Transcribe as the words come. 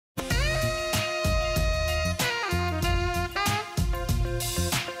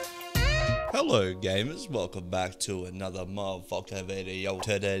Hello gamers, welcome back to another motherfucking video.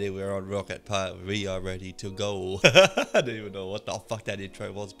 Today we're on Rocket Pie, we are ready to go. I don't even know what the fuck that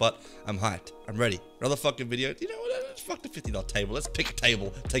intro was, but I'm hyped, I'm ready. Another fucking video. You know what, let's fuck the $50 table, let's pick a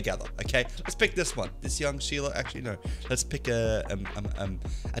table together, okay? Let's pick this one, this young Sheila, actually no. Let's pick a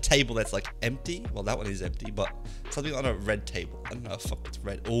table that's like empty, well that one is empty, but something on a red table. I don't know if fuck it's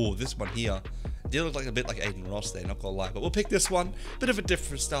red. Oh, this one here. They look like a bit like Aiden Ross there, not gonna lie, but we'll pick this one. Bit of a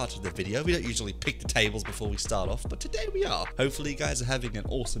different start to the video. We don't usually pick the tables before we start off, but today we are. Hopefully you guys are having an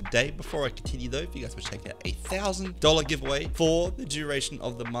awesome day. Before I continue though, if you guys will check out a $1,000 giveaway for the duration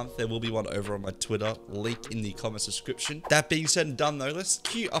of the month. There will be one over on my Twitter, link in the comments description. That being said and done though, let's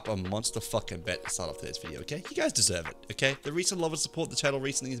queue up a monster fucking bet to start off today's video, okay? You guys deserve it, okay? The recent love and support of the channel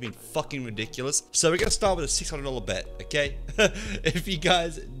recently has been fucking ridiculous. So we're gonna start with a $600 bet, okay? If you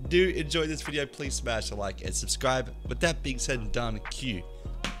guys do enjoy this video, please smash a like and subscribe. With that being said and done, cue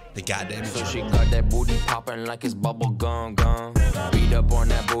the goddamn intro. So she got that booty popping like it's bubble gum. Beat up on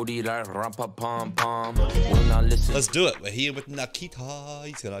that booty like rumpa pom pom. Let's do it. We're here with Nikita.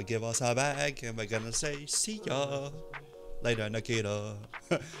 He's gonna give us a bag and we're gonna say see ya later, Nikita.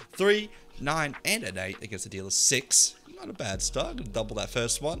 3, 9, and an 8 against the dealer 6. Not a bad start. Gonna double that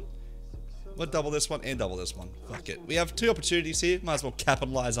first one. We'll double this one and double this one. Fuck it. We have 2 opportunities here. Might as well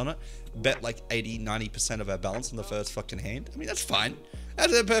capitalize on it. Bet like 80-90% of our balance in the first fucking hand. I mean, that's fine.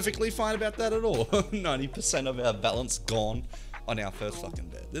 That's perfectly fine about that at all. 90% of our balance gone on our first fucking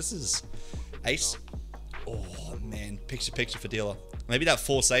bet. This is ace. Oh, man. Picture for dealer. Maybe that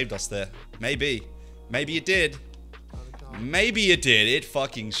 4 saved us there. Maybe. Maybe it did. Maybe it did. It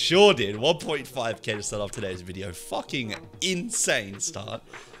fucking sure did. 1.5k to start off today's video. Fucking insane start.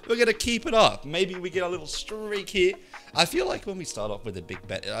 We're gonna keep it up. Maybe we get a little streak here. I feel like when we start off with a big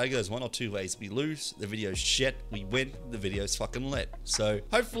bet, it goes one or 2 ways. We lose, the video's shit. We win, the video's fucking lit. So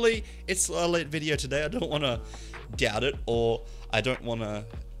hopefully it's a lit video today. I don't want to doubt it, or I don't want to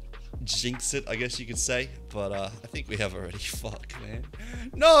jinx it, I guess you could say. But I think we have already. Fuck, man.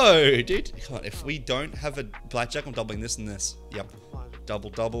 No, dude. Come on. If we don't have a blackjack, I'm doubling this and this. Yep.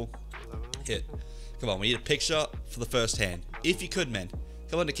 Double. Hit. Come on, we need a picture for the first hand. If you could, man.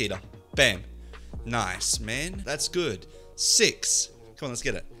 Come on, Nikita. Bam. Nice, man. That's good. 6. Come on, let's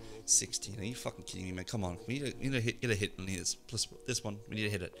get it. 16. Are you fucking kidding me, man? Come on. We need to get a hit on here. Plus this one. We need to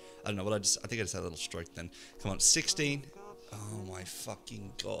hit it. I don't know what I think I just had a little stroke then. Come on, 16. Oh my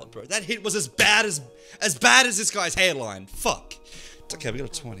fucking god, bro. That hit was as bad as this guy's hairline. Fuck. It's okay, we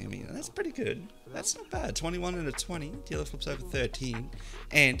got a 20. I mean, that's pretty good. That's not bad. 21 and a 20. Dealer flips over 13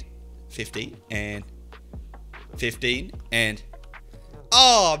 and 15 and 15 and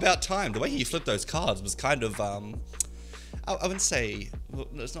oh, about time. The way he flipped those cards was kind of, I wouldn't say, well,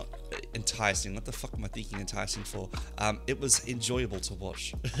 it's not enticing. What the fuck am I thinking enticing for? It was enjoyable to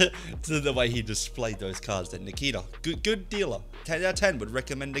watch. To the way he displayed those cards. Then Nikita, good dealer. 10 out of 10, would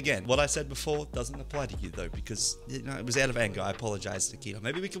recommend again. What I said before doesn't apply to you though, because you know, it was out of anger. I apologize, Nikita.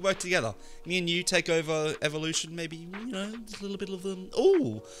 Maybe we could work together. Me and you take over Evolution. Maybe, you know, just a little bit of them.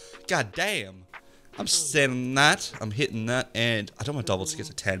 Oh, god damn. I'm standing that, I'm hitting that, and I don't want to double to get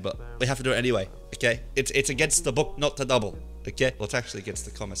to 10, but we have to do it anyway, okay? It's against the book not to double, okay? Well, it's actually against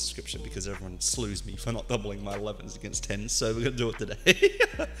the comments description because everyone slews me for not doubling my 11s against 10s, so we're gonna do it today.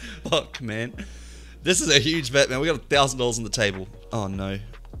 Fuck, man. This is a huge bet, man. We got $1,000 on the table. Oh, no.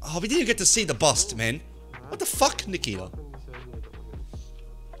 Oh, we didn't get to see the bust, man. What the fuck, Nikita?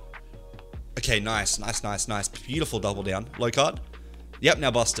 Okay, nice. Beautiful double down. Low card. Yep, now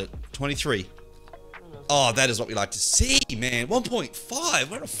bust it. 23. Oh, that is what we like to see, man.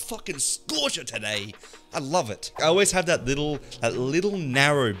 1.5. We're a fucking scorcher today. I love it. I always have that little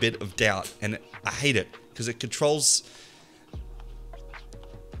narrow bit of doubt, and I hate it because it controls.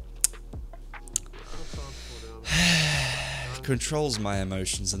 Controls my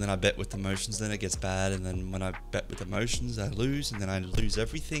emotions, and then I bet with emotions, then it gets bad, and then when I bet with emotions I lose, and then I lose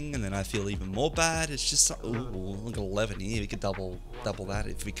everything, and then I feel even more bad. It's just ooh, look at 11 here. We could double that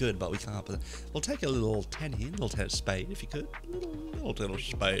if we could, but we can't. But we'll take a little 10 here, little 10 of spade if you could, little 10 of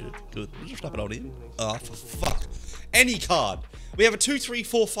spade if you could. Just slap it on in. Oh, for fuck! Any card. We have a 2, 3,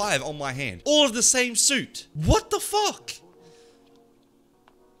 4, 5 on my hand, all of the same suit. What the fuck?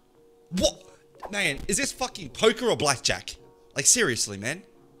 What, man? Is this fucking poker or blackjack? Like, seriously, man.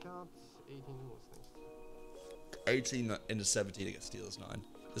 18 into 17 against Steelers 9.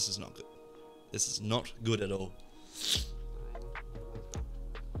 This is not good. This is not good at all.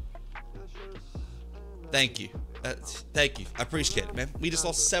 Thank you. Thank you. I appreciate it, man. We just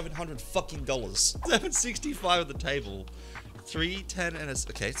lost $700 fucking dollars. 765 at the table. 3, 10, and a...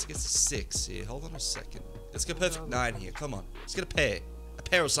 Okay, let's get 6 here. Hold on a second. Let's get perfect 9 here. Come on. Let's get a pair. A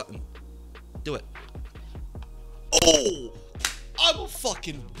pair or something. Do it. Oh! I'm a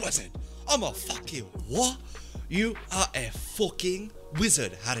fucking wizard. I'm a fucking what? You are a fucking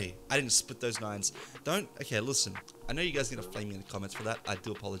wizard, Harry. I didn't split those 9s. Don't. Okay, listen. I know you guys are going to flame me in the comments for that. I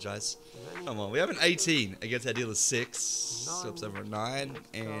do apologize. Come on. We have an 18 against our dealer 6. Slips over a 9.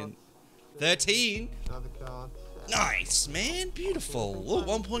 And 13. Nice, man. Beautiful. Oh,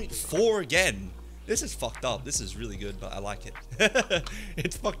 1.4 again. This is fucked up. This is really good, but I like it.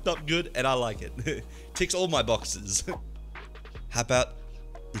 It's fucked up good, and I like it. Ticks all my boxes. How about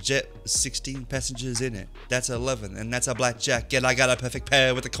the jet with 16 passengers in it? That's 11, and that's a blackjack, and I got a perfect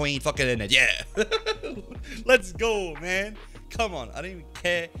pair with the queen fucking in it. Yeah. Let's go, man. Come on. I don't even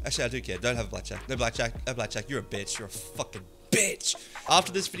care. Actually, I do care. Don't have a blackjack. No blackjack. No blackjack. You're a bitch. You're a fucking bitch.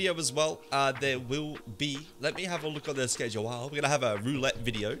 After this video as well, there will be, let me have a look on the schedule. We're going to have a roulette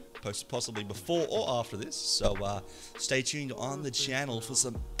video posted possibly before or after this. So stay tuned on the channel for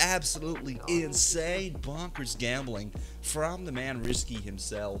some absolutely insane bonkers gambling from the man RiiSki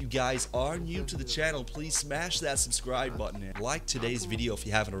himself. If you guys are new to the channel, please smash that subscribe button and like today's video if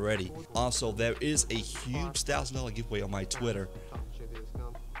you haven't already. Also, there is a huge $1,000 giveaway on my Twitter.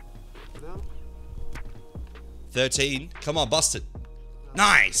 13. Come on, bust it.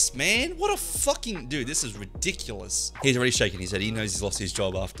 Nice, man. What a fucking... Dude, this is ridiculous. He's already shaking his head. He knows he's lost his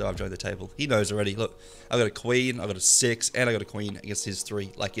job after I've joined the table. He knows already. Look, I got a queen, I got a 6, and I got a queen against his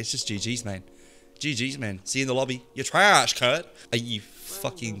 3. Like, it's just GG's, man. GG's, man. See you in the lobby. You're trash, Kurt. Are you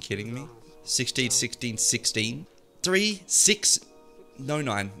fucking kidding me? 16, 16, 16. 3, 6. No,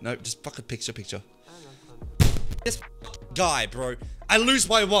 9. No, just fucking picture. This guy, bro. I lose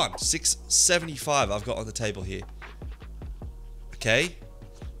by 1. 675 I've got on the table here. Okay.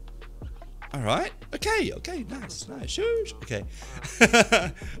 Alright. Okay. Nice. Shoosh. Okay.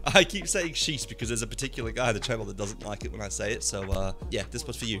 I keep saying sheesh because there's a particular guy on the channel that doesn't like it when I say it. So, yeah, this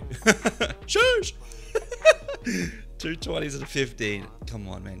was for you. Shoosh. 2 20s and a 15. Come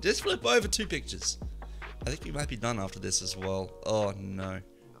on, man. Just flip over 2 pictures. I think we might be done after this as well. Oh, no.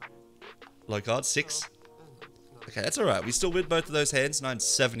 Low card, 6. Okay, that's alright. We still win both of those hands.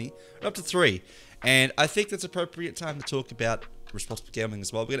 970. We're up to 3. And I think that's appropriate time to talk about responsible gambling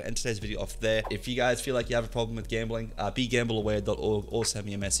as well. We're going to end today's video off there. If you guys feel like you have a problem with gambling, begambleaware.org, or send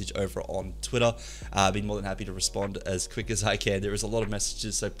me a message over on Twitter. I'll be more than happy to respond as quick as I can. There is a lot of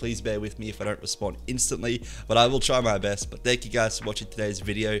messages, so please bear with me if I don't respond instantly, but I will try my best. But thank you guys for watching today's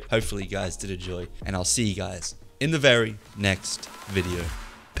video. Hopefully you guys did enjoy, and I'll see you guys in the very next video.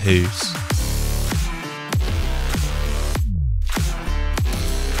 Peace.